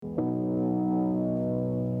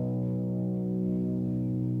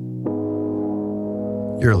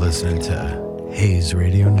You're listening to Hayes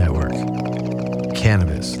Radio Network,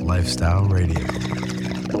 Cannabis Lifestyle Radio.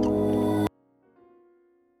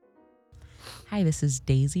 Hi, this is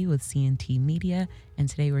Daisy with CNT Media, and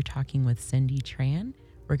today we're talking with Cindy Tran.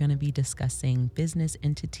 We're going to be discussing business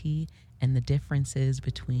entity and the differences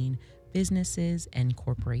between businesses and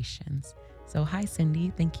corporations. So, hi,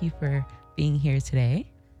 Cindy. Thank you for being here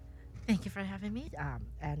today. Thank you for having me.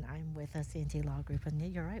 And I'm with CNT Law Group, and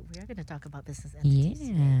you're right. We are going to talk about business entities.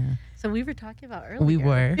 Yeah. So we were talking about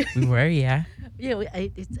earlier. We were, yeah.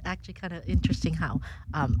 It's actually kind of interesting how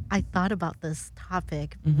I thought about this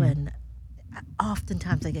topic when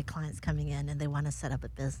oftentimes I get clients coming in and they want to set up a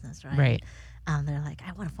business, right? Right. They're like,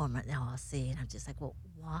 I want to form an LLC. And I'm just like, well,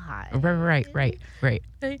 why? Right.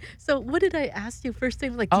 So what did I ask you first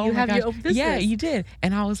thing? Like, do you have your own business? Yeah, you did.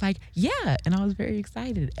 And I was like, yeah. And I was very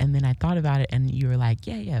excited. And then I thought about it and you were like,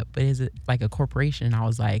 yeah. But is it like a corporation? And I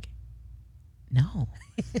was like, no.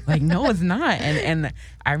 Like, no, it's not. And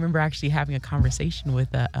I remember actually having a conversation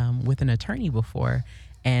with an attorney before.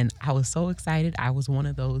 And I was so excited. I was one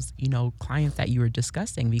of those, clients that you were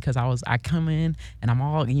discussing because I come in and I'm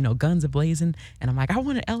all, guns a-blazing. And I'm like, I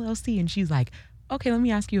want an LLC. And she's like, okay, let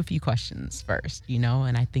me ask you a few questions first,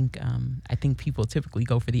 And I think people typically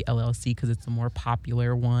go for the LLC because it's a more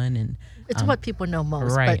popular one. And it's what people know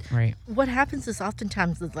most. Right. What happens is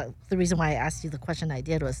oftentimes the reason why I asked you the question I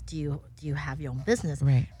did was, do you have your own business?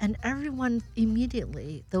 Right. And everyone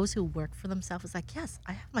immediately, those who work for themselves, is like, yes,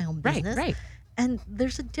 I have my own business. Right. And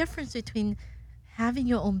there's a difference between having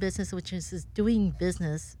your own business, which is doing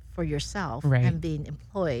business for yourself and being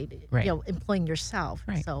employed, employing yourself.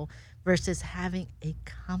 Right. So versus having a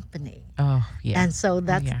company. Oh, yeah. And so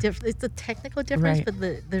that's different. It's a technical difference, but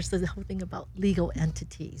there's the whole thing about legal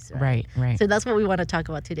entities. Right. So that's what we want to talk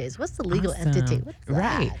about today is what's the legal entity? What's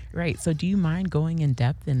that? Right. So do you mind going in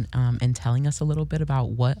depth and telling us a little bit about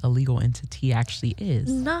what a legal entity actually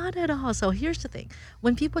is? Not at all. So here's the thing.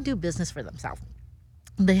 When people do business for themselves,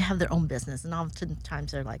 they have their own business, and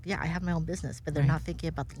oftentimes they're like, yeah, I have my own business, but they're not thinking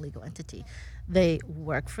about the legal entity. They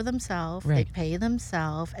work for themselves, they pay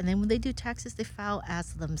themselves, and then when they do taxes, they file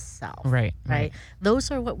as themselves. Right.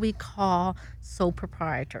 Those are what we call sole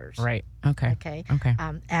proprietors. Right. Okay.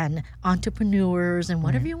 And entrepreneurs and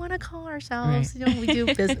whatever you want to call ourselves.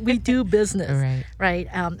 We do business. Right.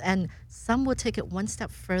 And some will take it one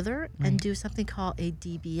step further and do something called a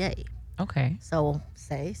DBA. Okay. So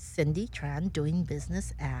say Cindy Tran doing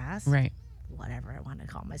business as whatever I want to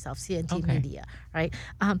call myself, CNT Media, right?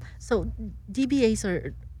 So DBAs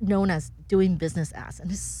are known as doing business as,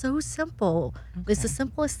 and it's so simple. Okay. It's the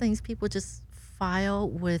simplest things. People just file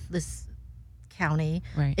with this county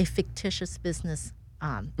a fictitious business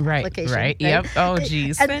application. Right. Yep. Oh,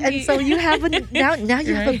 geez. And so you have now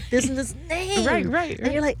you have a business name. Right.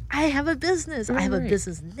 And you're like, I have a business. I have a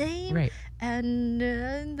business name. Right. And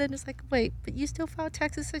then it's like, wait, but you still file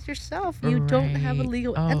taxes as yourself. You don't have a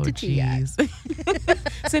legal entity yet.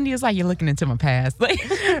 Cindy, it's like you're looking into my past.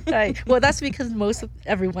 Right. Well, that's because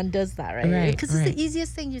everyone does that, right? Because it's the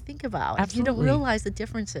easiest thing you think about. Absolutely. You don't realize the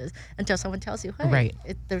differences until someone tells you, hey,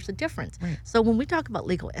 there's a difference. Right. So when we talk about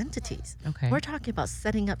legal entities, we're talking about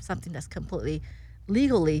setting up something that's completely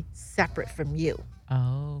legally separate from you.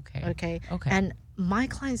 Oh, okay. And my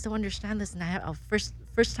clients don't understand this. And I have first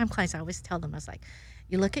time clients, I always tell them, I was like,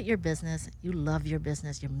 you look at your business, you love your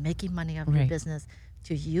business, you're making money off your business.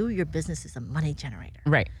 To you, your business is a money generator.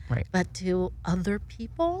 Right. But to other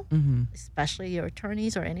people, especially your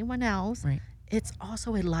attorneys or anyone else, it's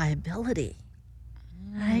also a liability.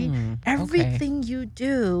 Right? Everything you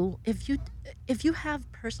do, if you have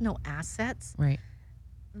personal assets,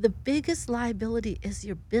 the biggest liability is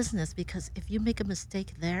your business, because if you make a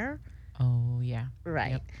mistake there,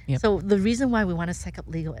 Yep. So the reason why we want to set up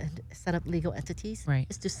legal entities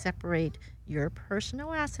is to separate your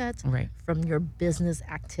personal assets from your business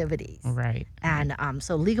activities. And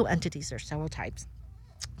so legal entities are several types.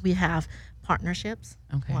 We have partnerships,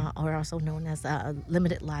 or also known as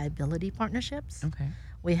limited liability partnerships.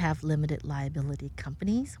 We have limited liability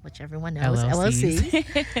companies, which everyone knows,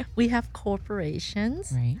 LLCs. We have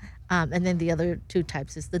corporations. And then the other two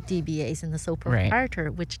types is the DBAs and the sole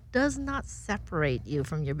proprietor, which does not separate you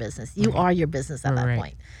from your business. You are your business at that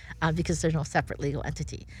point, because there's no separate legal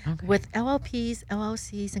entity. With LLPs,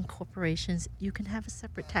 LLCs, and corporations, you can have a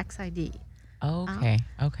separate tax ID. Okay.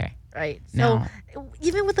 Right. So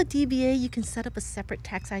even with a DBA, you can set up a separate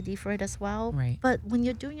tax ID for it as well. But when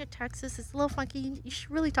you're doing your taxes, it's a little funky. You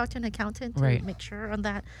should really talk to an accountant to make sure on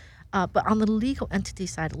that. But on the legal entity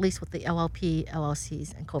side, at least with the LLP,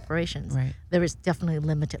 LLCs, and corporations, there is definitely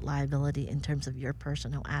limited liability in terms of your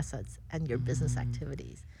personal assets and your business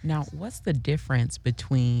activities. Now, what's the difference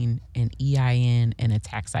between an EIN and a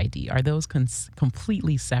tax ID? Are those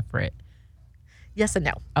completely separate? Yes and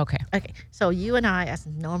no. Okay. So you and I, as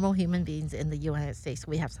normal human beings in the United States,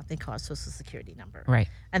 we have something called a Social Security number. Right.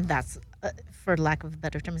 And that's, for lack of a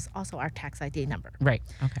better term, is also our tax ID number. Right.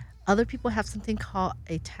 Okay. Other people have something called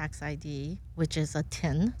a tax ID, which is a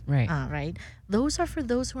TIN. Right. Right. Those are for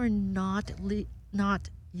those who are not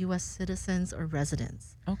U.S. citizens or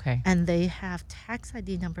residents. Okay. And they have tax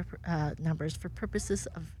ID numbers for purposes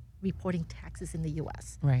of reporting taxes in the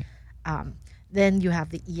U.S. Right. Then you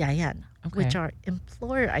have the EIN, which are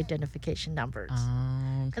employer identification numbers.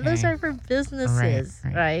 Okay. And those are for businesses,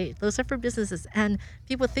 right? Those are for businesses. And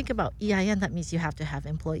people think about EIN, that means you have to have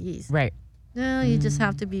employees. Right. No, you just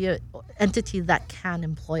have to be an entity that can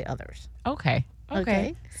employ others. Okay.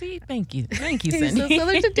 See, thank you, Cindy. so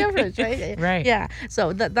there's a difference, right? Right. Yeah.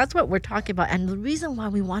 So that's what we're talking about. And the reason why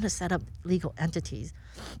we want to set up legal entities,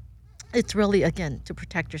 it's really, again, to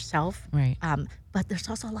protect yourself. Right. But there's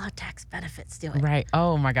also a lot of tax benefits to it. Right.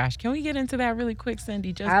 Oh, my gosh. Can we get into that really quick,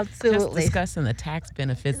 Cindy? Absolutely. Just discussing the tax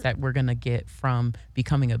benefits that we're going to get from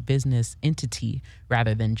becoming a business entity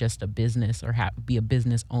rather than just a business or be a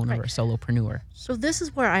business owner or solopreneur. So this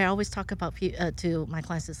is where I always talk about to my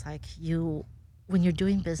clients. It's like when you're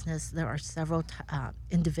doing business, there are several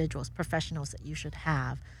individuals, professionals that you should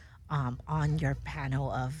have on your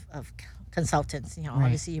panel of consultants.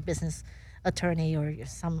 Obviously your business attorney or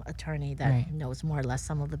some attorney that knows more or less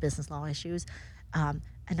some of the business law issues, an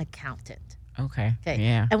accountant. Okay.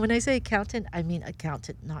 Yeah. And when I say accountant, I mean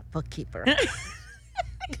accountant, not bookkeeper.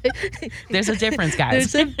 There's a difference,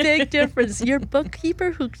 guys. There's a big difference. Your bookkeeper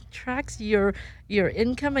who tracks your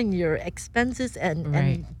income and your expenses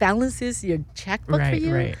and balances your checkbook for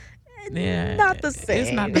you. Right. Yeah, not the same.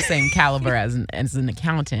 It's not the same caliber as an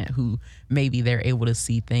accountant who maybe they're able to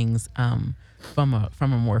see things from a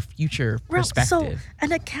more future perspective. So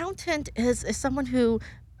an accountant is someone who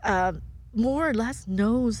more or less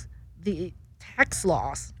knows the tax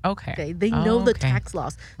laws. Okay. They know the tax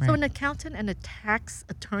laws. So an accountant and a tax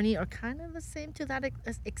attorney are kind of the same to that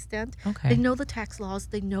extent. Okay. They know the tax laws.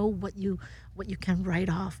 They know what you can write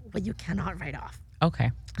off, what you cannot write off.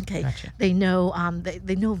 Okay. Gotcha. They know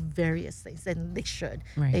they know various things, and they should.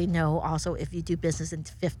 Right. They know also if you do business in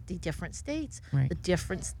 50 different states, the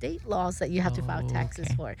different state laws that you have to file taxes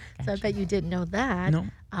for. Gotcha. So I bet you didn't know that. No.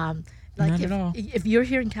 Like Not at all. If you're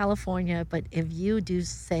here in California, but if you do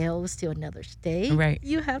sales to another state,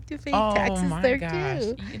 you have to pay taxes there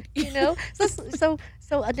too.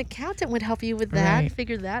 So an accountant would help you with that,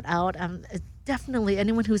 figure that out. Definitely,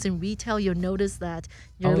 anyone who's in retail, you'll notice that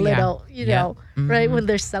your right, when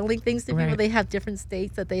they're selling things to people, they have different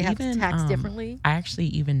states that they have to tax differently. I actually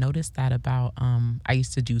even noticed that about, I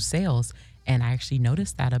used to do sales, and I actually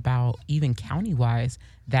noticed that about even county-wise,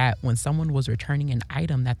 that when someone was returning an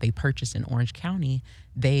item that they purchased in Orange County,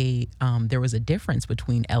 there was a difference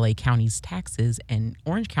between LA County's taxes and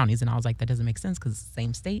Orange County's, and I was like, that doesn't make sense because it's the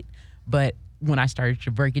same state. But when I started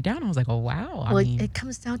to break it down, I was like, oh, wow. Well, it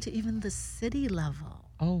comes down to even the city level.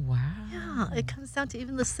 Oh, wow. Yeah, it comes down to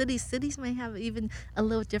even the cities. Cities may have even a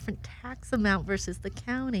little different tax amount versus the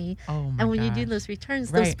county. Oh, my And when gosh. you do those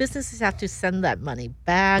returns, those businesses have to send that money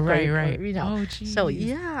back. Right. Oh, geez. So,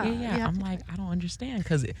 Yeah. I'm like, I don't understand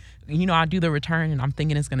because, I do the return and I'm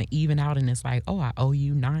thinking it's going to even out and it's like, oh, I owe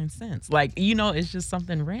you 9 cents. Like, it's just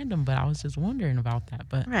something random, but I was just wondering about that.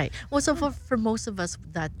 But right. Well, so for most of us,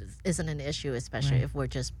 that isn't an issue, especially if we're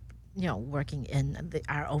just working in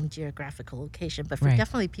our own geographical location, but for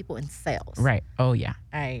definitely people in sales. Right. Oh, yeah.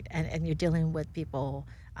 Right. And you're dealing with people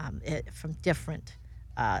from different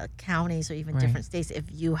counties or even different states. If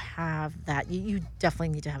you have that, you definitely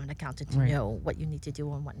need to have an accountant to know what you need to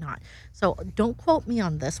do and what not. So don't quote me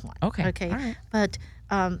on this one. Okay. All right. But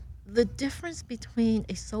the difference between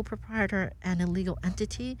a sole proprietor and a legal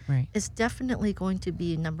entity is definitely going to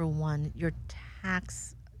be, number one, your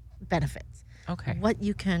tax benefits. Okay. What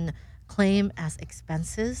you can claim as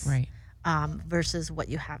expenses versus what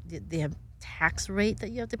you have, the tax rate that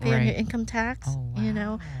you have to pay on your income tax. Oh,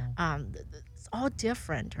 wow. It's all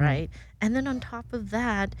different, right? And then on top of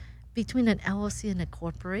that, between an LLC and a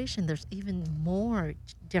corporation, there's even more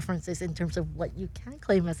differences in terms of what you can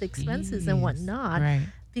claim as expenses and what not. Right.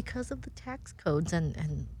 Because of the tax codes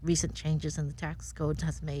and recent changes in the tax codes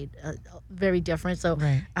has made very different. So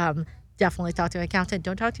definitely talk to an accountant.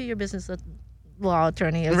 Don't talk to your business law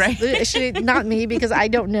attorney. Not me, because I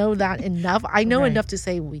don't know that enough. I know enough to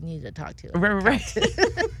say we need to talk to an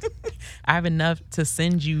accountant. I have enough to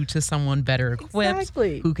send you to someone better equipped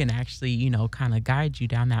who can actually, kind of guide you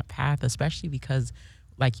down that path, especially because,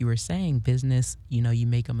 like you were saying, business, you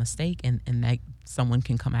make a mistake and that someone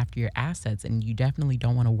can come after your assets, and you definitely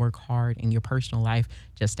don't want to work hard in your personal life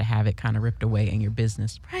just to have it kind of ripped away in your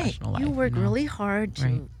business professional life. You work really hard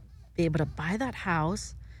to be able to buy that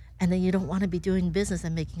house, and then you don't want to be doing business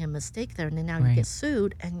and making a mistake there, and then now you get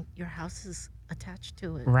sued and your house is attached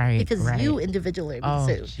to it because you individually have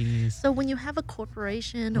been sued. Geez. So when you have a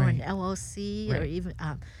corporation or an LLC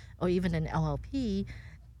or even an LLP,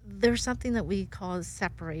 there's something that we call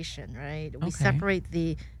separation, right? We separate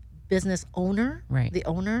the business owner, the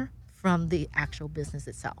owner, from the actual business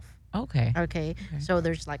itself. Okay. So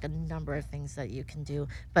there's like a number of things that you can do,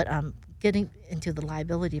 but getting into the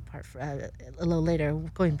liability part for, a little later,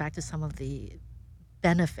 going back to some of the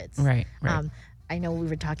benefits. I know we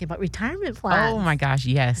were talking about retirement plans. Oh my gosh,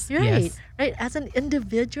 yes. Right. As an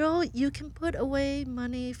individual, you can put away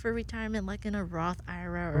money for retirement, like in a Roth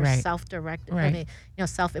IRA or self-directed,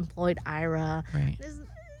 self-employed IRA.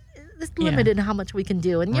 It's limited in how much we can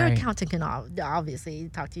do, and your accountant can obviously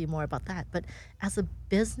talk to you more about that. But as a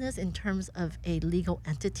business, in terms of a legal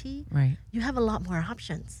entity, you have a lot more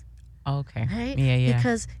options. Right? Yeah.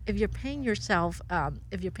 Because if you're paying yourself, a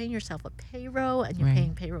payroll and you're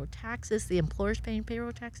paying payroll taxes, the employer's paying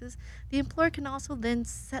payroll taxes. The employer can also then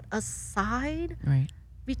set aside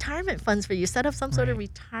retirement funds for you. Set up some sort of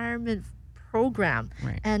retirement program,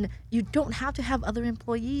 and you don't have to have other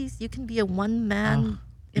employees. You can be a one-man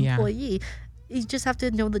employee. You just have to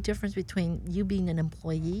know the difference between you being an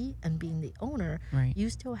employee and being the owner. You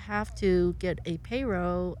still have to get a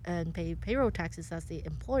payroll and pay payroll taxes as the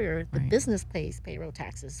employer. The business pays payroll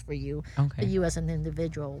taxes for you. But you as an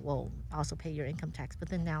individual will also pay your income tax. But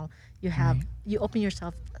then now you open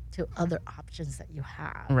yourself to other options that you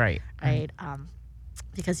have. Right.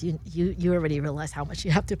 Because you already realize how much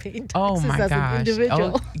you have to pay in taxes as an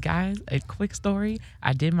individual. Guys, a quick story.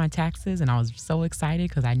 I did my taxes and I was so excited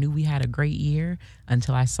because I knew we had a great year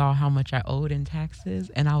until I saw how much I owed in taxes.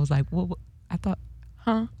 And I was like, well, I thought,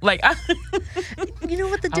 Like, you know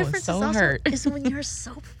what the difference is when you're a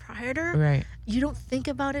sole proprietor, you don't think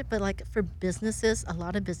about it. But like for businesses, a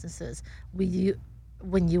lot of businesses,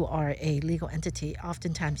 when you are a legal entity,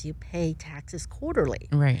 oftentimes you pay taxes quarterly.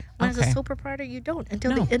 When as a sole proprietor, you don't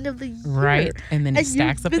until the end of the year. And then it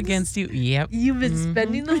stacks up against you. You've been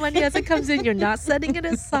spending the money as it comes in. You're not setting it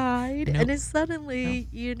aside. And then suddenly,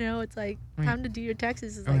 it's like time to do your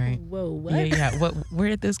taxes. It's like, whoa, what? Where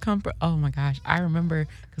did this come from? Oh my gosh. I remember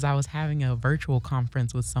because I was having a virtual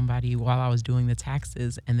conference with somebody while I was doing the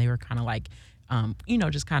taxes, and they were kind of like,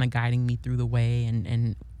 just kind of guiding me through the way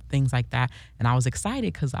and things like that. And I was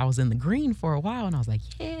excited because I was in the green for a while, and I was like,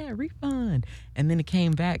 yeah, refund. And then it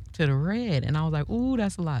came back to the red, and I was like, ooh,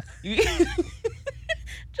 that's a lot.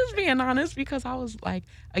 Just being honest, because I was like,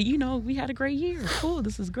 we had a great year. Cool,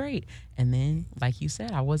 this is great. And then, like you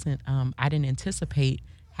said, I didn't anticipate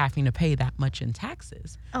having to pay that much in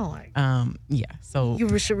taxes. So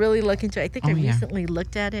you should really look into it. I think I recently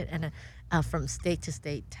looked at it, and from state to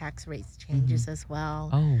state, tax rates changes as well.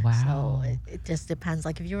 Oh, wow. So it just depends.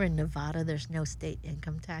 Like if you're in Nevada, there's no state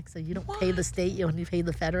income tax, so you don't pay the state, you only pay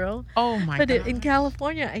the federal. Oh my god. But in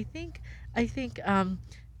California, I think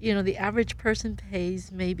the average person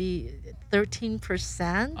pays maybe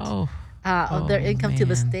 13% of their income to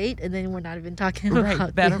the state, and then we're not even talking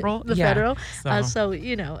about federal. the federal. So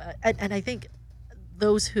and I think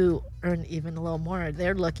those who earn even a little more,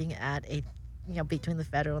 they're looking at between the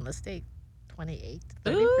federal and the state, 28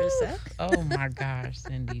 to 30%. Oh my gosh,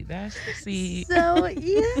 Cindy,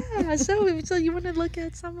 So you want to look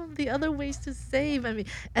at some of the other ways to save. I mean,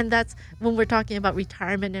 and that's when we're talking about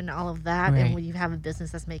retirement and all of that. And when you have a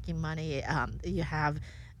business that's making money, you have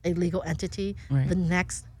a legal entity. The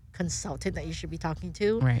next consultant that you should be talking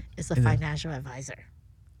to is a financial advisor.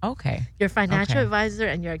 Your financial advisor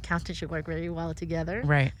and your accountant should work very well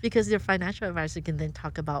together. Because your financial advisor can then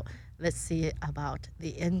talk about, let's see, about the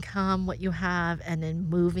income, what you have, and then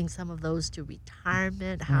moving some of those to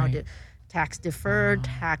retirement, how to tax deferred,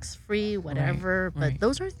 tax free, whatever. But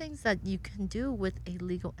those are things that you can do with a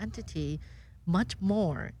legal entity much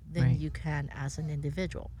more than you can as an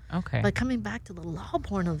individual. But coming back to the law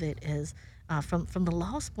point of it is, from the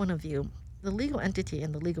law's point of view, the legal entity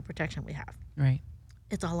and the legal protection we have.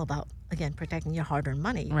 It's all about, again, protecting your hard-earned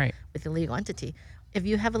money with the legal entity. If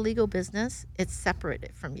you have a legal business, it's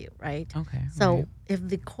separated from you, right? So if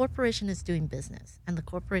the corporation is doing business and the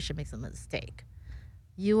corporation makes a mistake,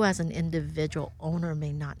 you as an individual owner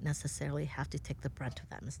may not necessarily have to take the brunt of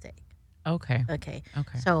that mistake.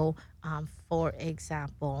 So, for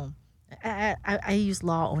example, I use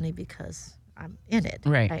law only because I'm in it.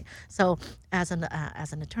 Right. So as an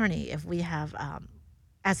attorney, if we have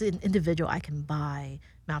as an individual, I can buy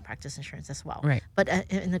malpractice insurance as well. Right. But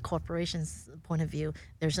in the corporation's point of view,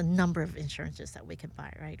 there's a number of insurances that we can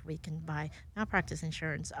buy, right? We can buy malpractice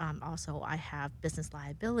insurance. Also, I have business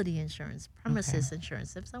liability insurance, premises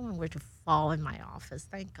insurance. If someone were to fall in my office,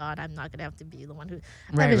 thank God I'm not going to have to be the one who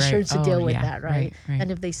have insurance to deal with that, right?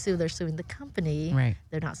 And if they sue, they're suing the company. Right.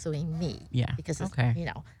 They're not suing me. Yeah. Because it's,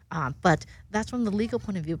 but that's from the legal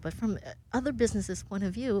point of view. But from other businesses' point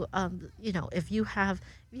of view, if you have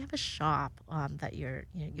a shop that you're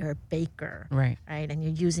a baker, right, and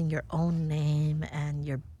you're using your own name and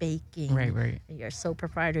you're baking, right, you're a sole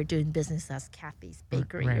proprietor doing business as Kathy's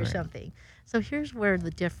Bakery or something. So here's where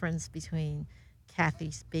the difference between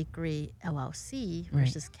Kathy's Bakery LLC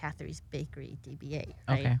versus Kathy's Bakery DBA,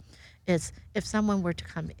 right? Okay. It's if someone were to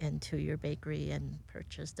come into your bakery and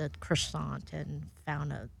purchased a croissant and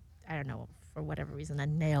found for whatever reason, a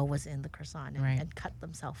nail was in the croissant and cut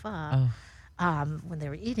themselves up when they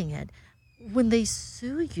were eating it. When they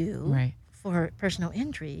sue you for personal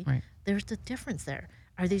injury, there's a difference there.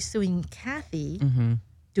 Are they suing Kathy,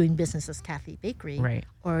 doing business as Kathy Bakery,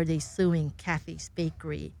 or are they suing Kathy's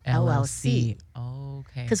Bakery LLC?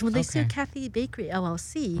 Okay. Because when they sue Kathy Bakery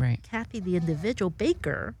LLC, Kathy, the individual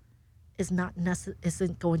baker,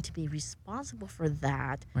 isn't going to be responsible for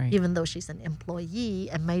that, even though she's an employee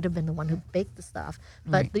and might have been the one who baked the stuff.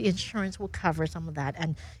 But the insurance will cover some of that,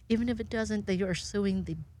 and even if it doesn't, they are suing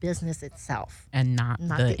the business itself and not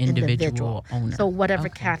the individual owner. So whatever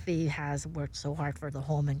Kathy has worked so hard for the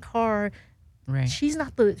home and car, she's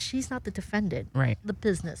not the defendant. The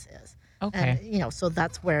business is. Okay. And, so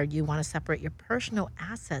that's where you want to separate your personal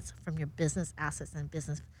assets from your business assets and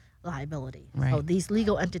business liability. So these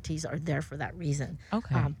legal entities are there for that reason.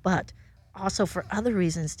 Okay. But also for other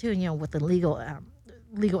reasons too. With the legal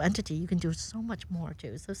entity, you can do so much more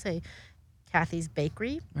too. So say Kathy's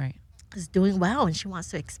Bakery is doing well and she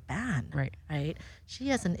wants to expand. Right.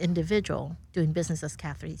 She as an individual doing business as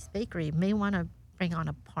Kathy's Bakery may want to bring on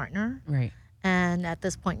a partner. And at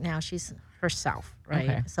this point now she's herself,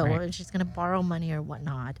 so she's going to borrow money or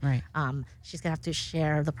whatnot. She's going to have to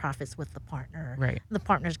share the profits with the partner. The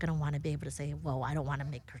partner's going to want to be able to say, well, I don't want to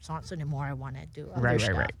make croissants anymore. I want to do other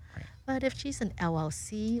stuff. But if she's an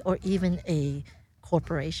LLC or even a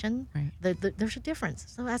corporation, there's a difference.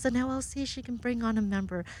 So as an LLC, she can bring on a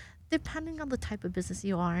member. Depending on the type of business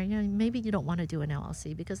you are, maybe you don't want to do an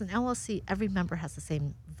LLC because an LLC, every member has the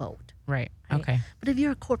same vote. Okay. But if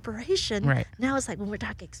you're a corporation, now it's like when we're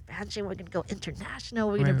talking expansion, we're going to go international,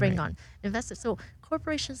 we're going to bring on investors. So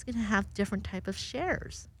corporations going to have different type of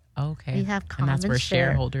shares. Okay. We have common and that's where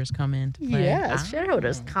shareholders come into play. Yes,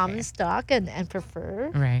 shareholders, common stock and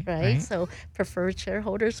preferred. Right. So preferred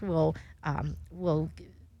shareholders will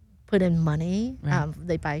put in money.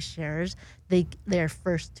 They buy shares. They're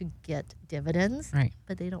first to get dividends,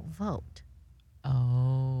 but they don't vote.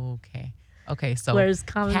 Okay. So whereas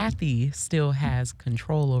Kathy still has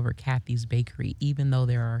control over Kathy's Bakery, even though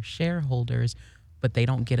there are shareholders, but they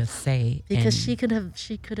don't get a say. Because she could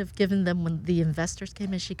have given them, when the investors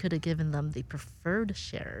came in, she could have given them the preferred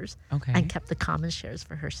shares and kept the common shares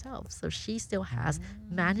for herself. So she still has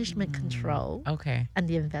management control. And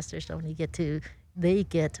the investors only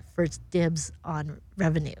get first dibs on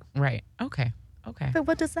revenue. Okay. But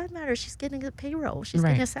what does that matter? She's getting a payroll. She's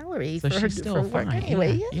getting a salary for work fine.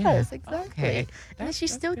 anyway. Yeah. Yes, exactly. And she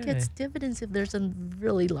still gets dividends if there's a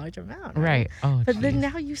really large amount. But then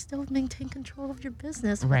now you still maintain control of your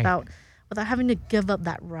business without having to give up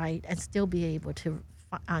that right and still be able to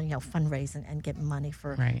fundraise and get money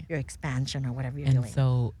for your expansion or whatever you're doing. And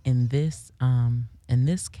so in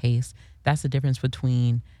this case, that's the difference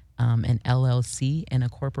between an LLC and a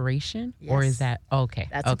corporation? Yes. Or is that okay?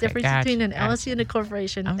 That's the difference between an LLC and a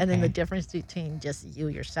corporation, and then the difference between just you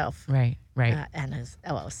yourself, and an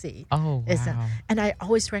LLC. Oh, wow. And I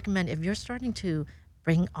always recommend, if you're starting to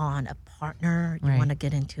bring on a partner, you want to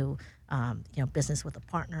get into business with a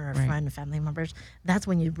partner, or friend, family members. That's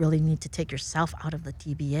when you really need to take yourself out of the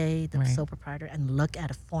DBA, the sole proprietor, and look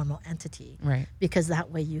at a formal entity, because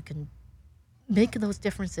that way you can make those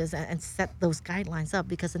differences and set those guidelines up,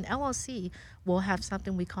 because an LLC will have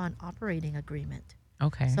something we call an operating agreement.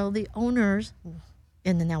 So the owners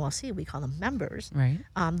in an LLC, we call them members.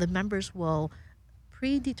 The members will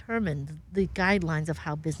predetermine the guidelines of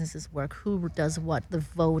how businesses work, who does what, the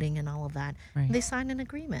voting and all of that. They sign an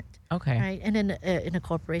agreement. And in a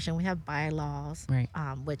corporation, we have bylaws,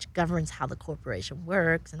 which governs how the corporation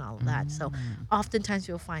works and all of that. So oftentimes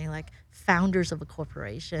you'll find like founders of a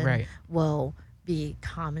corporation will be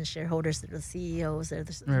common shareholders, they're the CEOs, they're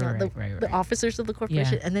the officers of the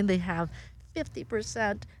corporation, and then they have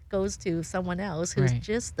 50% goes to someone else who's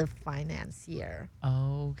just the financier.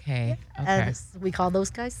 Okay. And we call those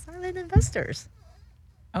guys silent investors.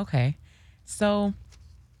 Okay. So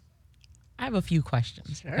I have a few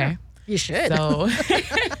questions. Sure. Okay. You should. So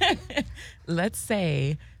let's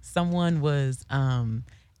say someone was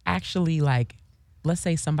actually like, let's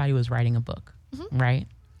say somebody was writing a book, right?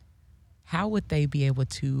 How would they be able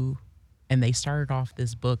to, and they started off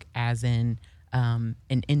this book as in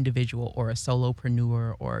an individual or a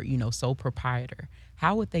solopreneur or, sole proprietor.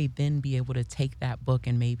 How would they then be able to take that book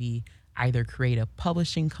and maybe either create a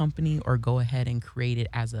publishing company or go ahead and create it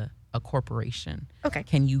as a corporation? Okay.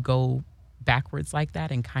 Can you go backwards like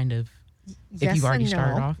that and kind of, yes, if you've already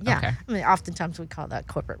started off? Yeah. Okay. I mean, oftentimes we call that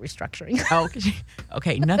corporate restructuring.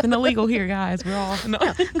 Okay. Nothing illegal here, guys. We're all no.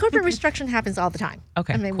 Corporate restructuring happens all the time.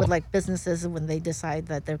 Okay. I mean, cool. with like businesses when they decide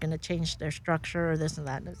that they're going to change their structure or this and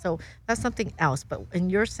that. So that's something else. But in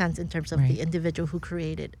your sense, in terms of the individual who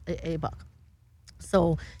created a book.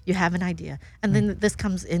 So you have an idea, and then this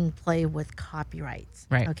comes in play with copyrights.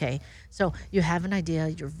 Right. Okay. So you have an idea,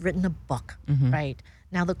 you've written a book, right?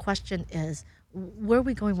 Now the question is, where are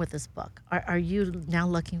we going with this book? Are you now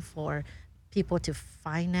looking for people to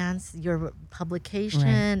finance your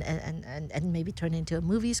publication and maybe turn it into a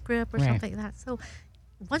movie script or something like that? So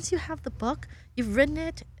once you have the book, you've written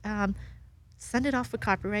it, send it off for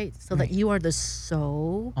copyright so that you are the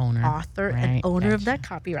sole author and owner of that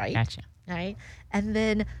copyright. Gotcha. Right? And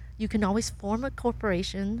then you can always form a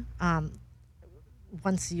corporation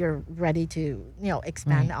once you're ready to,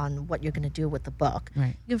 expand on what you're going to do with the book.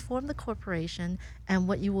 Right. You can form the corporation, and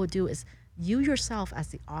what you will do is you yourself as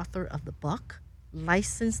the author of the book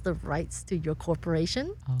license the rights to your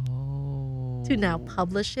corporation to now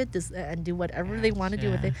publish it and do whatever they want to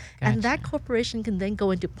do with it. And that corporation can then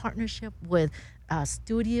go into partnership with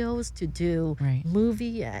studios to do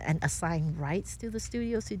movie and assign rights to the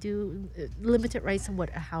studios to do limited rights and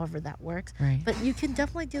however that works. But you can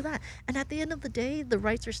definitely do that. And at the end of the day, the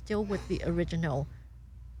rights are still with the original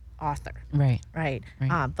author. Right.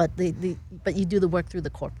 But but you do the work through the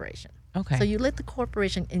corporation. Okay. So you let the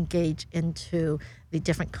corporation engage into the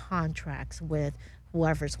different contracts with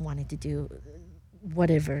whoever's wanting to do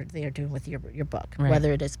whatever they are doing with your book,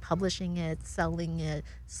 whether it is publishing it, selling it,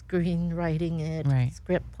 screenwriting it,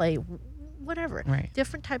 script play, whatever.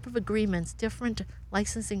 Different type of agreements, different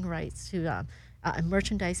licensing rights to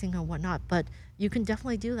merchandising and whatnot. But you can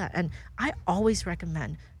definitely do that. And I always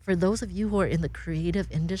recommend for those of you who are in the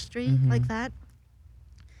creative industry like that,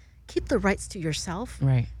 keep the rights to yourself.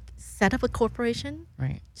 Set up a corporation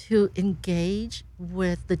to engage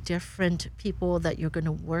with the different people that you're going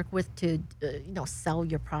to work with to sell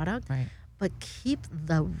your product, but keep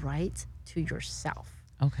the rights to yourself.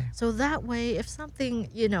 Okay. So that way, if something,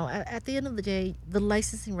 at the end of the day, the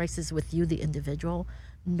licensing rights is with you, the individual,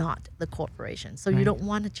 not the corporation. So you don't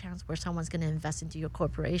want a chance where someone's going to invest into your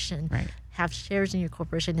corporation, have shares in your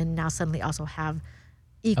corporation, and now suddenly also have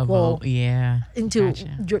equal into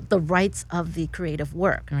the rights of the creative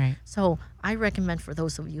work. So I recommend for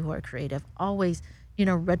those of you who are creative, always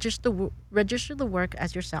register the work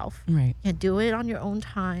as yourself. Do it on your own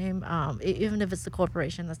time, even if it's the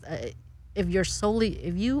corporation. If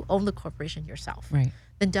you own the corporation yourself,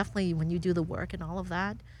 then definitely when you do the work and all of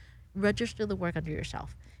that, register the work under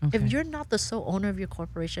yourself. If you're not the sole owner of your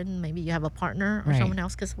corporation, maybe you have a partner or someone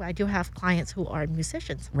else, because I do have clients who are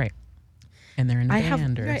musicians. And they're in a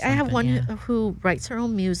band or something. I have one who writes her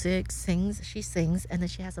own music, she sings, and then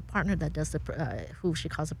she has a partner that does who she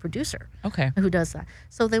calls a producer. Who does that.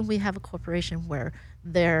 So then we have a corporation where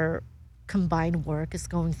their combined work is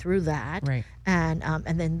going through that. And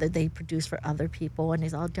then they produce for other people, and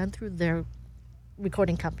it's all done through their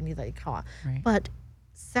recording company that they call. But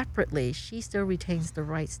separately, she still retains the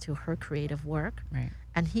rights to her creative work.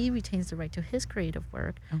 And he retains the right to his creative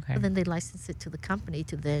work. And then they license it to the company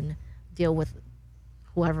to then deal with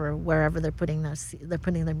wherever they're putting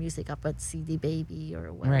their music up at CD Baby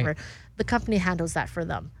or whatever. The company handles that for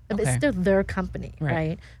them. It's still their company,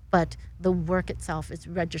 right? But the work itself is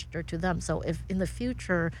registered to them. So if in the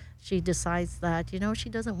future she decides that she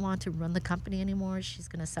doesn't want to run the company anymore, she's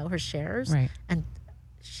going to sell her shares, and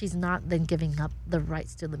she's not then giving up the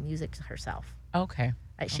rights to the music herself.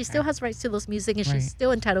 She still has rights to those music, and she's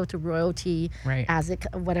still entitled to royalty as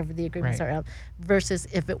whatever the agreements are of, versus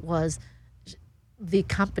if it was the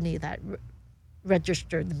company that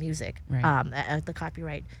registered the music, the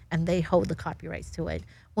copyright, and they hold the copyrights to it.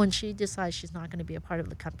 When she decides she's not going to be a part of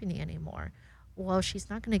the company anymore, well, she's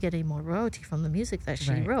not going to get any more royalty from the music that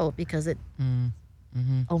she wrote, because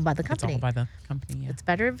owned by the company. It's all by the company. Yeah. It's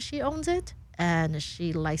better if she owns it and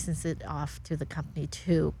she licenses it off to the company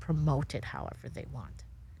to promote it however they want.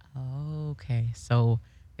 Okay, so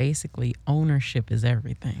basically ownership is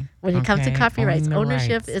everything. When it comes to copyrights,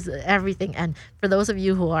 ownership is everything. And for those of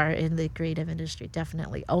you who are in the creative industry,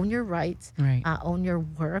 definitely own your rights, own your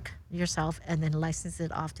work yourself, and then license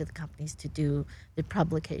it off to the companies to do the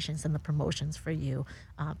publications and the promotions for you.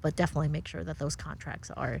 But definitely make sure that those contracts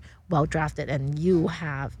are well drafted and you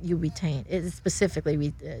retain, it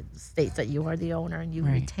specifically states that you are the owner and you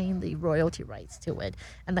retain the royalty rights to it,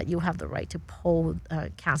 and that you have the right to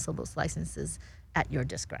cancel those licenses at your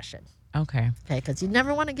discretion. Okay, because you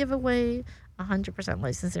never want to give away 100%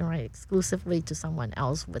 licensing right exclusively to someone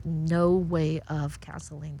else with no way of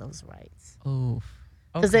canceling those rights. Oof.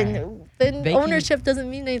 Because then ownership doesn't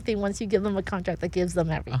mean anything once you give them a contract that gives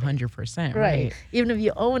them everything. 100%. Right. Even if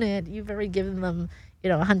you own it, you've already given them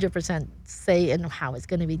 100% say in how it's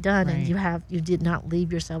going to be done, and you did not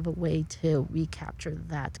leave yourself a way to recapture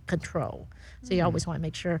that control. So you always want to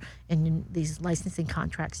make sure in these licensing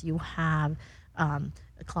contracts you have a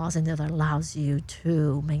clause in there that allows you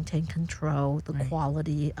to maintain control, the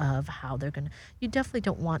quality of how they're going to. You definitely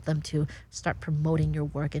don't want them to start promoting your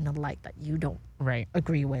work in a light that you don't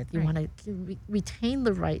agree with. You want to retain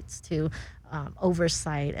the rights to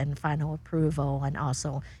oversight and final approval, and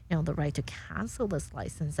also the right to cancel this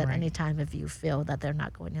license at any time if you feel that they're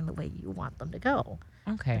not going in the way you want them to go.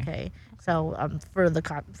 Okay. So for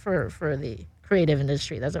the creative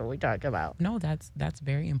industry, that's what we talk about. No, that's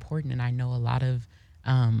very important, and I know a lot of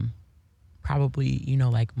probably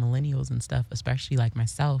like millennials and stuff, especially like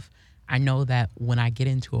myself. I know that when I get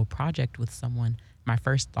into a project with someone, my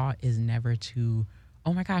first thought is never to,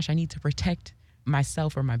 oh my gosh, I need to protect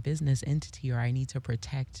myself or my business entity, or I need to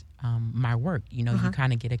protect my work. You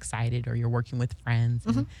kind of get excited, or you're working with friends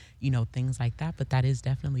and things like that. But that is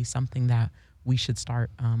definitely something that we should start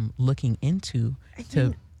looking into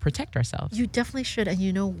to protect ourselves. You definitely should. And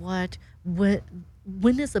you know what?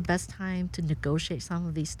 When is the best time to negotiate some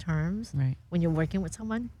of these terms when you're working with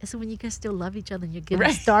someone? Is when you guys still love each other and you're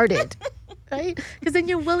getting started, right? Because then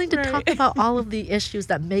you're willing to talk about all of the issues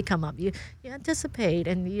that may come up. You anticipate,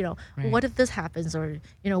 and what if this happens, or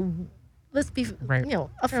let's be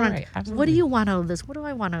upfront. What do you want out of this? What do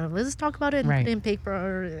I want out of this? Let's talk about it and put it in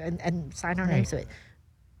paper and sign our names to it.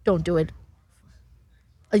 Don't do it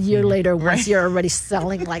a year later once you're already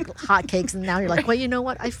selling like hotcakes, and now you're like, well, you know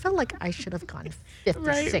what? I felt like I should have gone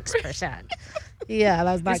 56%. Yeah,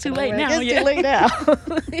 that's not too late now. It's too late now.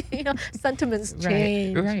 Sentiments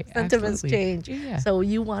change. Sentiments change. Yeah. So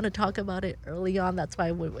you want to talk about it early on. That's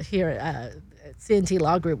why we're here at CNT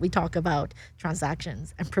Law Group. We talk about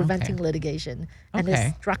transactions and preventing litigation and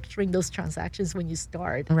structuring those transactions when you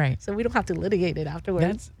start. So we don't have to litigate it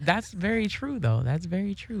afterwards. That's very true, though. That's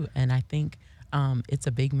very true. And I think it's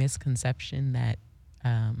a big misconception that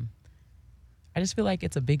I just feel like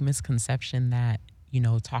it's a big misconception that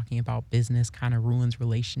talking about business kind of ruins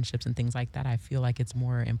relationships and things like that. I feel like it's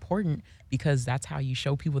more important because that's how you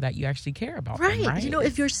show people that you actually care about them, right?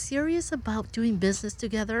 If you're serious about doing business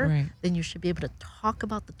together, then you should be able to talk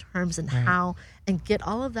about the terms and how, and get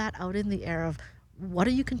all of that out in the air of what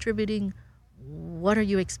are you contributing, what are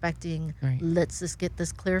you expecting? Let's just get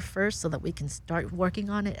this clear first so that we can start working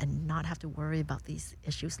on it and not have to worry about these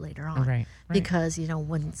issues later on. Because,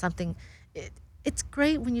 when something, it's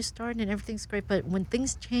great when you start and everything's great, but when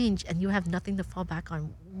things change and you have nothing to fall back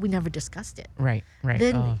on, we never discussed it.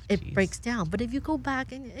 Then it breaks down. But if you go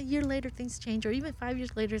back and a year later things change, or even 5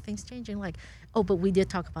 years later things change, and like, oh, but we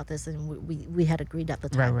did talk about this and we had agreed at the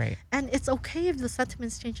time. And it's okay if the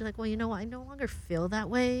sentiments change. You're like, well, I no longer feel that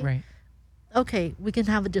way. Okay, we can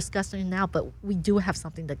have a discussion now, but we do have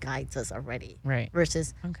something that guides us already.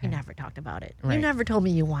 Versus, you never talked about it. You never told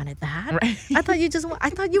me you wanted that. I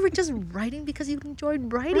thought you were just writing because you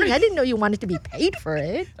enjoyed writing. I didn't know you wanted to be paid for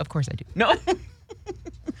it. Of course I do. No.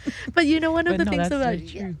 But one of the things about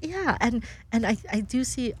and I do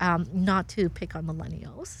see, not to pick on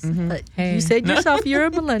millennials, but you said yourself you're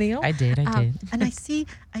a millennial. I did. And I see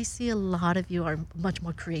a lot of you are much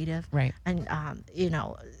more creative. And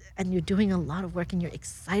and you're doing a lot of work and you're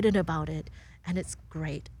excited about it, and it's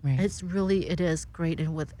great. It is great,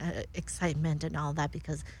 and with excitement and all that,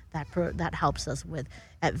 because that helps us with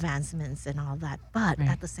advancements and all that. But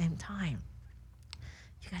at the same time,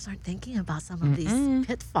 you guys aren't thinking about some of these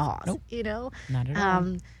pitfalls. Not at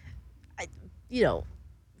all.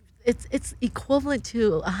 It's equivalent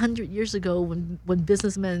to 100 years ago when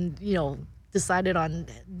businessmen decided on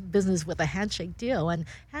business with a handshake deal, and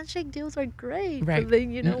handshake deals are great. Right. But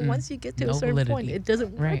then, once you get to a certain point, it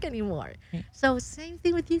doesn't work anymore. Right. So same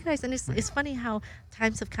thing with you guys. And it's funny how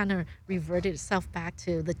times have kind of reverted itself back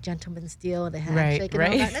to the gentleman's deal and the handshake and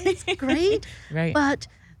all that. And it's great. Right. But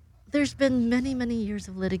there's been many, many years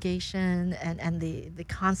of litigation and the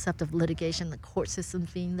concept of litigation, the court system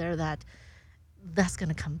being there, that's going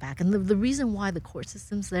to come back. And the reason why the court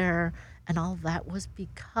system's there and all of that was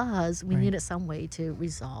because we needed some way to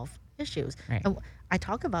resolve issues. Right. And I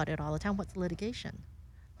talk about it all the time. What's litigation?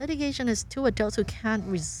 Litigation is two adults who can't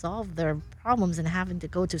resolve their problems and having to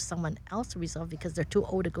go to someone else to resolve because they're too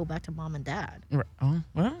old to go back to mom and dad. Oh,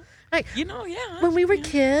 well, Right. When we were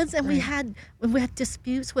kids and when we had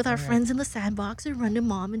disputes with our friends in the sandbox, we run to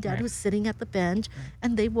mom and dad who's sitting at the bench,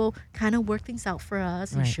 and they will kind of work things out for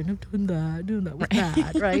us. You shouldn't have done that. That was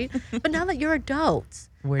bad, right? But now that you're adults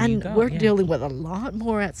we're dealing with a lot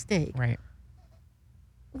more at stake. Right.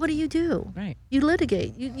 What do you do? Right. You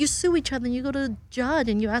litigate. You sue each other, and you go to a judge,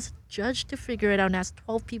 and you ask the judge to figure it out, and ask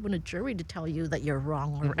 12 people in a jury to tell you that you're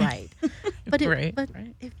wrong or right. But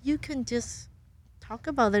if you can just talk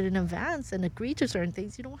about it in advance and agree to certain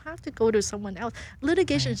things, you don't have to go to someone else.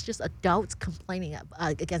 Litigation is just adults complaining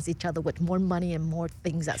against each other with more money and more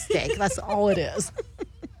things at stake. That's all it is.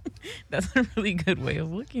 That's a really good way of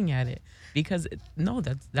looking at it, because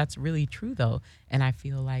that's really true though. And I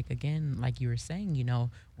feel like, again, like you were saying,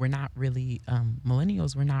 we're not really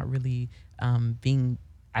millennials, we're not really being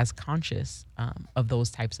as conscious of those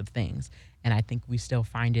types of things. And I think we still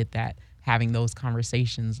find it that having those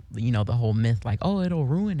conversations, the whole myth like, oh, it'll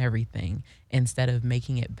ruin everything, instead of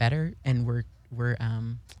making it better, and we're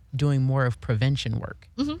doing more of prevention work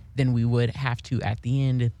than we would have to at the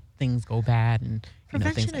end if things go bad. And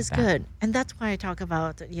prevention things is like that. good, and that's why I talk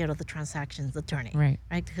about the transactions attorney, right?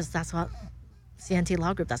 Because that's what CNT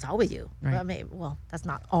Law Group, that's all we do. Right. I mean, well, that's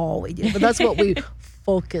not all we do, but that's what we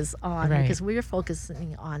focus on, Right. because we are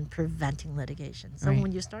focusing on preventing litigation. So Right.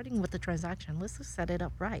 when you're starting with the transaction, let's just set it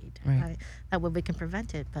up right? That way we can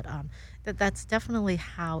prevent it. But that's definitely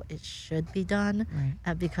how it should be done,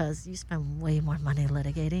 because you spend way more money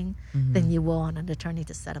litigating than you will on an attorney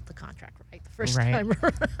to set up the contract the first time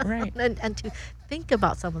around. Right. And to think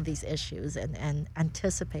about some of these issues and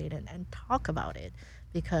anticipate and talk about it.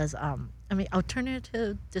 Because,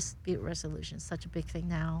 alternative dispute resolution is such a big thing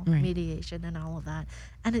now, mediation and all of that.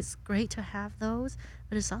 And it's great to have those,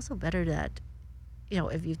 but it's also better that,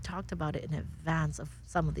 if you've talked about it in advance of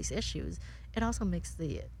some of these issues, it also makes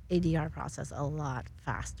the ADR process a lot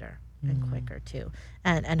faster and quicker, too.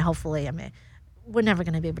 And hopefully, we're never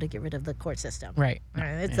going to be able to get rid of the court system. Right.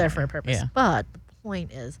 It's there for a purpose. Yeah. But the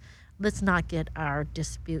point is, let's not get our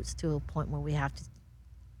disputes to a point where we have to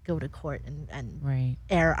go to court and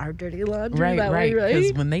air our dirty laundry that way, right?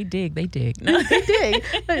 Because when they dig, they dig. They dig.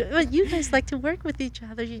 But you guys like to work with each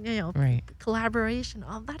other, collaboration,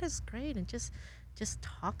 all that is great. And just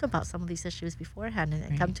talk about some of these issues beforehand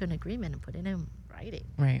and come to an agreement and put it in writing.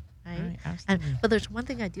 Right. Absolutely. But there's one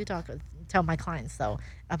thing I do tell my clients, though,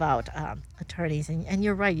 about attorneys. And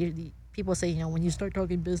you're right. People say, when you start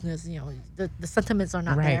talking business, the sentiments are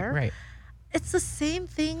not there. Right. It's the same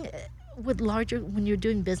thing with when you're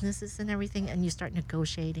doing businesses and everything, and you start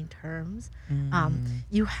negotiating terms.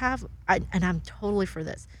 You have, and I'm totally for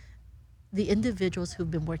this, the individuals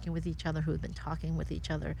who've been working with each other, who've been talking with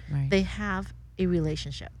each other, they have a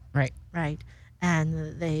relationship. Right.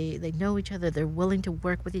 And they know each other, they're willing to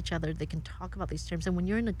work with each other, they can talk about these terms. And when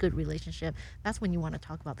you're in a good relationship, that's when you want to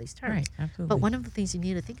talk about these terms. Right, absolutely. But one of the things you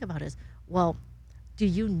need to think about is, well, do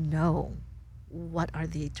you know what are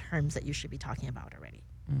the terms that you should be talking about already?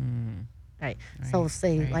 Right. So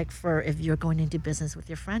say like if you're going into business with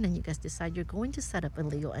your friend and you guys decide you're going to set up a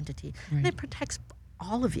legal entity, and it protects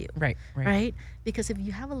all of you. Right. Because if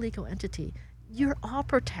you have a legal entity, you're all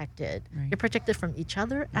protected. You're protected from each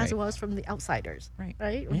other as well as from the outsiders.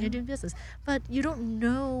 Right. When you're doing business. But you don't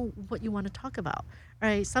know what you want to talk about.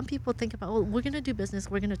 Right. Some people think about, we're going to do business.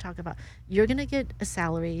 We're going to talk about, you're going to get a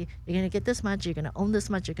salary. You're going to get this much. You're going to own this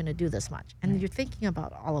much. You're going to do this much. And you're thinking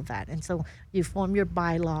about all of that. And so you form your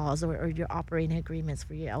bylaws or your operating agreements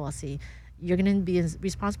for your LLC. You're going to be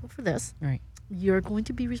responsible for this. You're going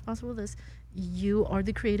to be responsible for this. You are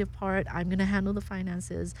the creative part. I'm going to handle the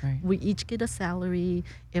finances. We each get a salary.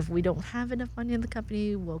 If we don't have enough money in the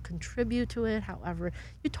company, we'll contribute to it. However,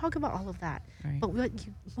 you talk about all of that. But what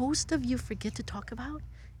most of you forget to talk about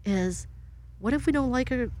is, what if we don't like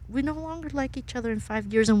her? We no longer like each other in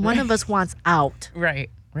 5 years, and one of us wants out.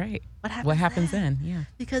 Right. What happens then? Yeah.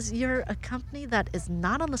 Because you're a company that is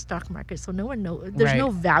not on the stock market, so no one knows. There's no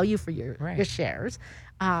value for your shares.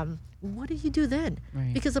 What do you do then?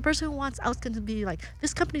 Right. Because the person who wants out is going to be like,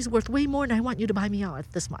 this company's worth way more, and I want you to buy me out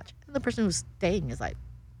at this much. And the person who's staying is like,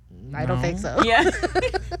 I don't think so. Yeah.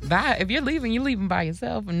 If you're leaving by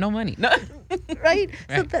yourself and no money. No. Right?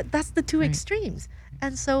 So that's the two extremes.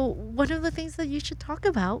 And so one of the things that you should talk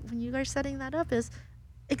about when you are setting that up is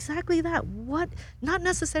exactly that. Not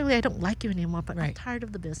necessarily I don't like you anymore, but I'm tired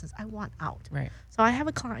of the business. I want out. Right. So I have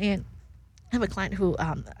a client who,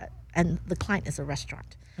 and the client is a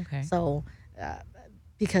restaurant. Okay. So,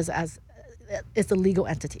 because it's a legal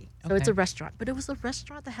entity. So it's a restaurant. But it was a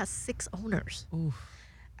restaurant that has 6 owners. Oof.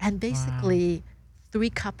 And basically 3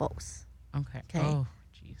 couples. Okay. Oh,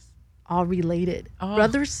 jeez. All related. Oh.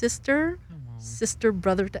 Brother, sister,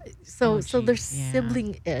 brother. So there's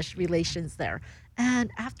sibling-ish relations there. And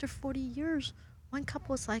after 40 years, one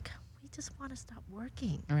couple was like, we just want to stop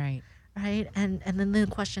working. Right. Right. And then the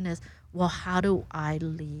question is, well, how do I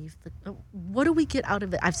leave? What do we get out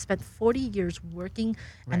of it? I've spent 40 years working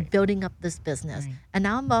and building up this business. Right. And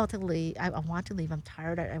now I'm about to leave. I want to leave. I'm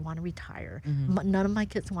tired. I want to retire. Mm-hmm. None of my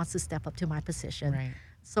kids wants to step up to my position. Right.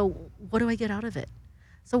 So what do I get out of it?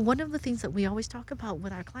 So one of the things that we always talk about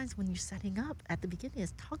with our clients when you're setting up at the beginning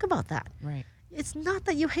is talk about that. Right. It's not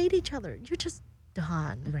that you hate each other. You're just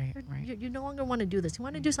done. Right. You no longer want to do this. You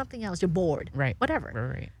want to do something else. You're bored. Right.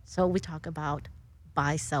 Whatever. Right. So we talk about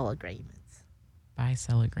buy-sell agreements.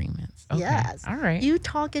 Buy-sell agreements. Okay. Yes. All right. You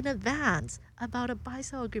talk in advance about a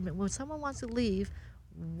buy-sell agreement. When someone wants to leave,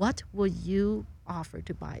 what will you offer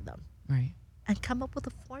to buy them? Right. And come up with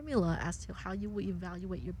a formula as to how you will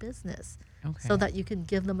evaluate your business, so that you can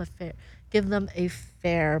give them a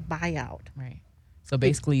fair buyout. Right. So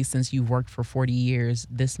basically, since you've worked for 40 years,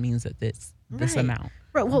 this means that this amount.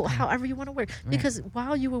 Right. Well, however you want to work, because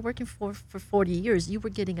while you were working for 40 years, you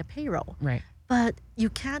were getting a payroll. Right. But you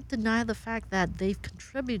can't deny the fact that they've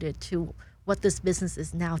contributed to what this business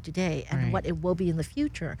is now today and what it will be in the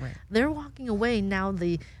future. Right. They're walking away now.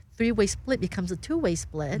 The 3-way split becomes a 2-way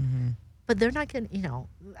split. Mm-hmm. But they're not getting,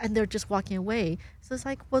 and they're just walking away. So it's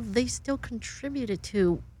like, well, they still contributed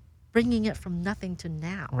to bringing it from nothing to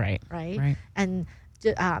now. Right. Right. And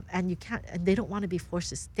you can't, and they don't want to be forced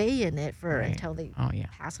to stay in it until they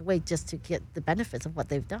pass away just to get the benefits of what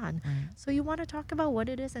they've done. Right. So you want to talk about what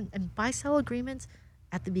it is, and buy-sell agreements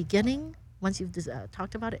at the beginning, once you've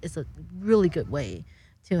talked about it, is a really good way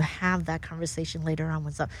to have that conversation later on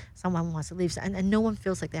when someone wants to leave. And no one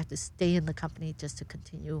feels like they have to stay in the company just to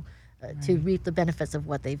continue to reap the benefits of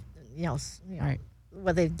what they've,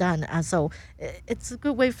 what they've done. So it's a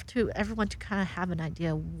good way to everyone to kind of have an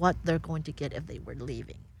idea what they're going to get if they were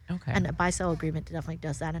leaving. Okay. And a buy-sell agreement definitely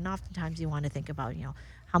does that. And oftentimes you want to think about,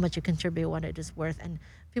 how much you contribute, what it is worth. And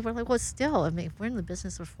people are like, well, still, if we're in the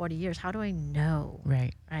business for 40 years, how do I know?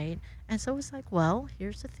 Right. Right. And so it's like, well,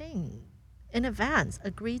 here's the thing. In advance,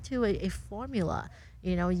 agree to a formula.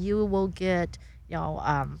 You will get,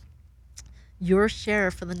 your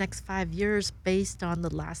share for the next 5 years based on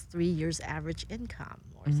the last 3 years average income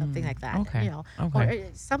or something like that. Okay. Or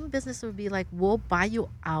some business would be like, we'll buy you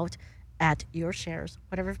out at your shares,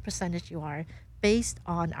 whatever percentage you are, based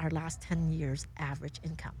on our last 10 years average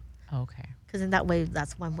income. Okay. Because in that way,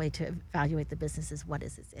 that's one way to evaluate the business is what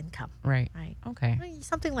is its income. Right. Right. Okay.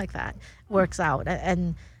 Something like that works out.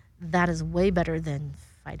 And that is way better than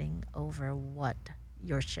fighting over what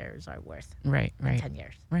your shares are worth in 10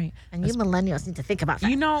 years. Right. And you millennials need to think about that. I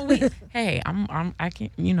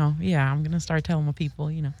can't, I'm going to start telling my people,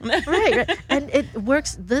 right. And it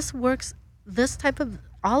works. This type of,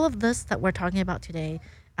 all of this that we're talking about today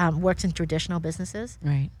works in traditional businesses.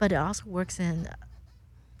 Right. But it also works in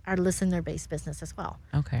our listener-based business as well.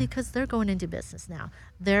 Okay. Because they're going into business now.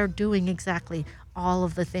 They're doing exactly all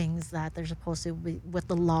of the things that they're supposed to be with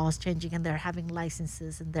the laws changing, and they're having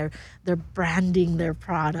licenses, and they're branding their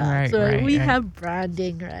products. We have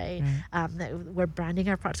branding, right? We're branding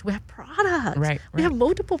our products. We have products. Right. We have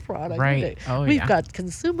multiple products. Right. Oh, we've got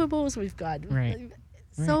consumables. We've got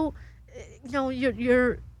so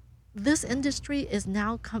this industry is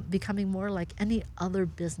now becoming more like any other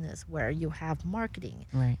business where you have marketing,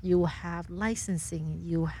 you have licensing,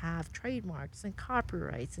 you have trademarks and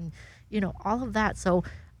copyrights and, all of that. So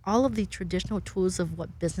all of the traditional tools of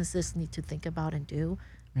what businesses need to think about and do,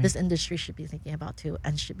 this industry should be thinking about too,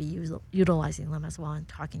 and should be utilizing them as well and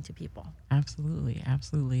talking to people. Absolutely.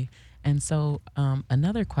 Absolutely. And so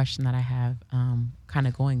another question that I have, kind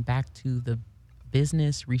of going back to the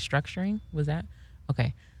business restructuring, was that?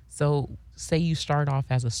 Okay. So say you start off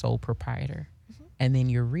as a sole proprietor, And then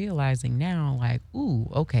you're realizing now, like, ooh,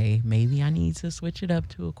 okay, maybe I need to switch it up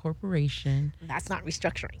to a corporation. That's not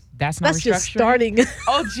restructuring. That's restructuring. Just starting.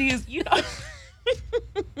 Oh, geez,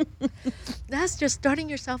 That's just starting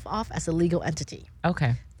yourself off as a legal entity.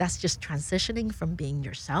 Okay. That's just transitioning from being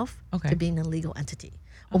yourself to being a legal entity.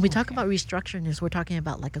 When we talk about restructuring, we're talking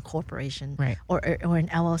about like a corporation or an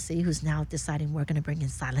LLC who's now deciding we're going to bring in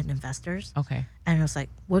silent investors. Okay. And it's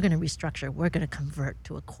like, we're going to restructure. We're going to convert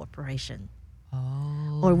to a corporation.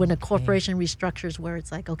 Oh. Or when a corporation restructures where it's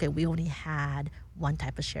like, okay, we only had one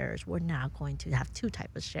type of shares. We're now going to have two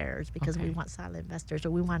types of shares because we want silent investors,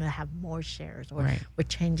 or we want to have more shares, or we're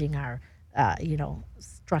changing our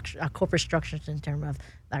structure, our corporate structures in terms of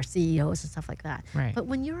our CEOs and stuff like that. Right. But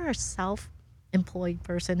when you're a self-employed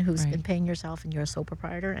person who's been paying yourself and you're a sole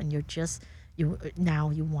proprietor and you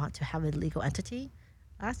want to have a legal entity,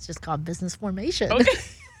 that's just called business formation. Okay.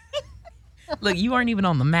 Look, you aren't even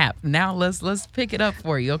on the map. Now let's pick it up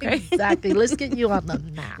for you, okay? Exactly. Let's get you on the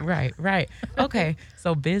map. Right. Okay.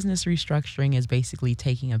 So business restructuring is basically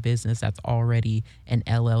taking a business that's already an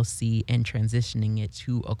LLC and transitioning it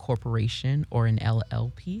to a corporation or an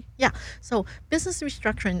LLP. Yeah. So business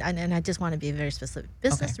restructuring, and I just want to be very specific.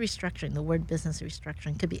 Business restructuring, the word business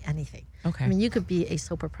restructuring could be anything. Okay. I mean, you could be a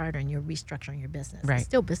sole proprietor and you're restructuring your business. Right. It's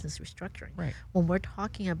still business restructuring. Right. When we're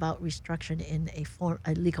talking about restructuring in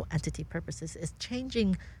a legal entity purposes, is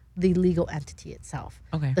changing the legal entity itself.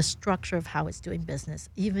 Okay. The structure of how it's doing business,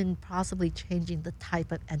 even possibly changing the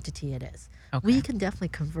type of entity it is. Okay. We can definitely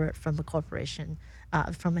convert from a corporation,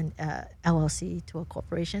 from an LLC to a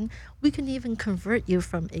corporation. We can even convert you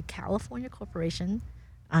from a California corporation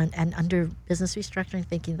and under business restructuring,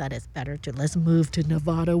 thinking that it's better to let's move to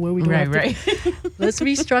Nevada where we don't have to, let's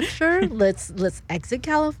restructure. Let's exit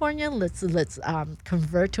California. Let's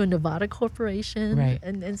convert to a Nevada corporation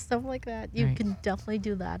and stuff like that. You can definitely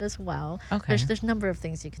do that as well. Okay. There's a number of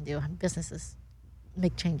things you can do. Businesses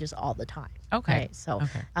make changes all the time. Okay. Right? So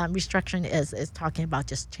restructuring is talking about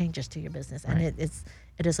just changes to your business, and it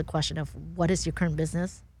is a question of what is your current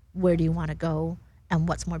business, where do you want to go, and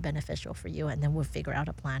what's more beneficial for you, and then we'll figure out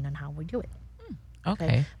a plan on how we do it.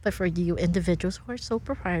 Okay. But for you individuals who are sole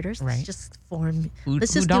proprietors, let's just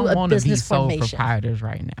let's just do a business formation. Sole proprietors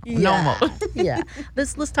right now. Yeah. No more. Yeah.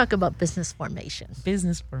 Let's talk about business formation.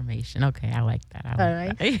 Business formation. Okay, I like that. All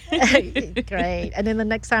right. Great. And then the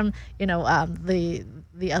next time,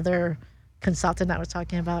 the other consultant I was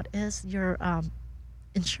talking about is your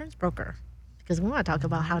insurance broker, because we want to talk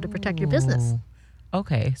about how to protect your business.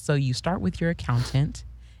 Okay, so you start with your accountant,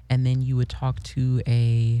 and then you would talk to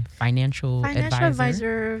a financial advisor. Financial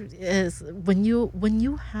advisor is when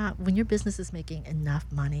your business is making enough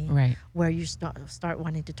money, where you start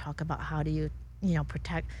wanting to talk about how do you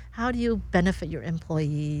protect, how do you benefit your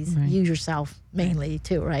employees, you yourself mainly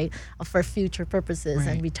too, right? For future purposes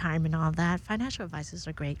and retirement and all that. Financial advisors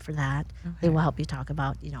are great for that. Okay. They will help you talk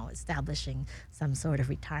about, establishing some sort of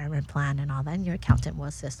retirement plan and all that, and your accountant will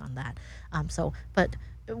assist on that. But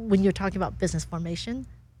when you're talking about business formation,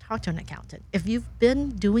 talk to an accountant. If you've been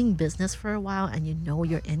doing business for a while and you know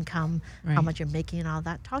your income, how much you're making and all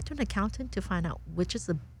that, talk to an accountant to find out which is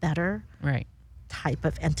the better type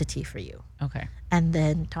of entity for you. Okay. And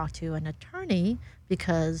then talk to an attorney,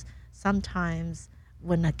 because sometimes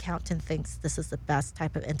when an accountant thinks this is the best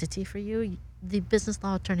type of entity for you, the business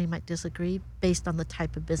law attorney might disagree based on the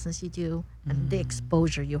type of business you do and the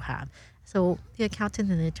exposure you have. So the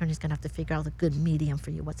accountant and the attorney is going to have to figure out a good medium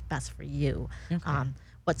for you, what's best for you. Okay.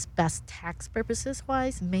 What's best tax purposes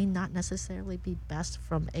wise may not necessarily be best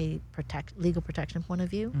from a legal protection point of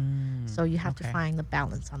view. So you have to find the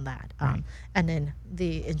balance on that. And then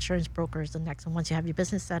the insurance broker is the next one. Once you have your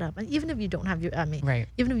business set up, and even if you don't have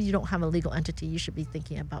even if you don't have a legal entity, you should be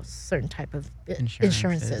thinking about certain type of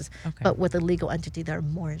insurances. Okay. But with a legal entity, there are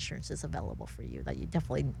more insurances available for you that you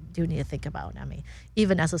definitely do need to think about.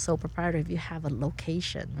 Even as a sole proprietor, if you have a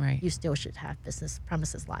location, you still should have business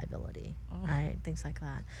premises liability, right? Things like that.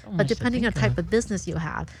 But depending on the type of business you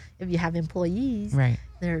have, if you have employees,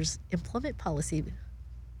 there's employment policy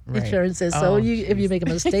insurances. So if you make a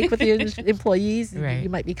mistake with your employees, you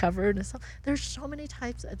might be covered. And so there's so many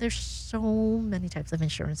types. There's so many types of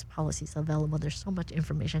insurance policies available. There's so much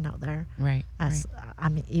information out there.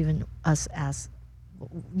 Even us as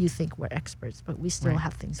you think we're experts, but we still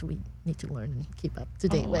have things we need to learn and keep up to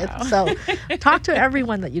date with. So talk to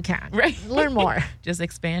everyone that you can. Learn more. Just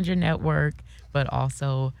expand your network, but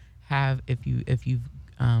also have, if you've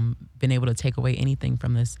been able to take away anything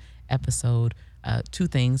from this episode, two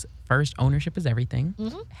things. First, ownership is everything.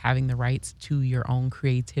 Having the rights to your own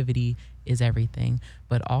creativity is everything,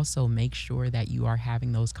 but also make sure that you are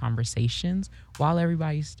having those conversations while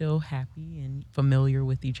everybody's still happy and familiar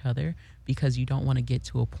with each other, because you don't want to get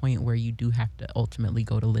to a point where you do have to ultimately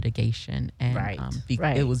go to litigation. And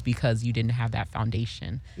it was because you didn't have that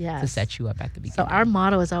foundation to set you up at the beginning. So our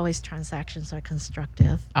motto is always transactions are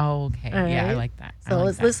constructive. Oh, okay. Right? Yeah, I like that. So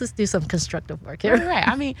let's just do some constructive work here. Right.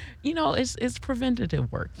 I mean, it's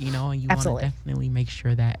preventative work, and you want to definitely make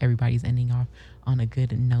sure that everybody's ending off on a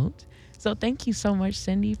good note. So thank you so much,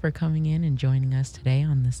 Cindy, for coming in and joining us today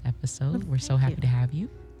on this episode. We're so happy to have you.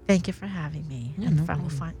 Thank you for having me. Yeah,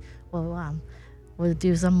 we'll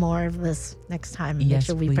do some more of this next time. And make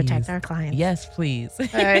sure we protect our clients. Yes, please. All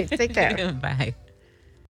right. Take care. Bye.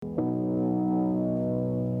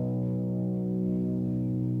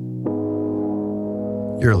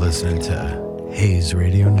 You're listening to Hayes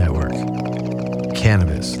Radio Network,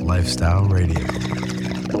 Cannabis Lifestyle Radio.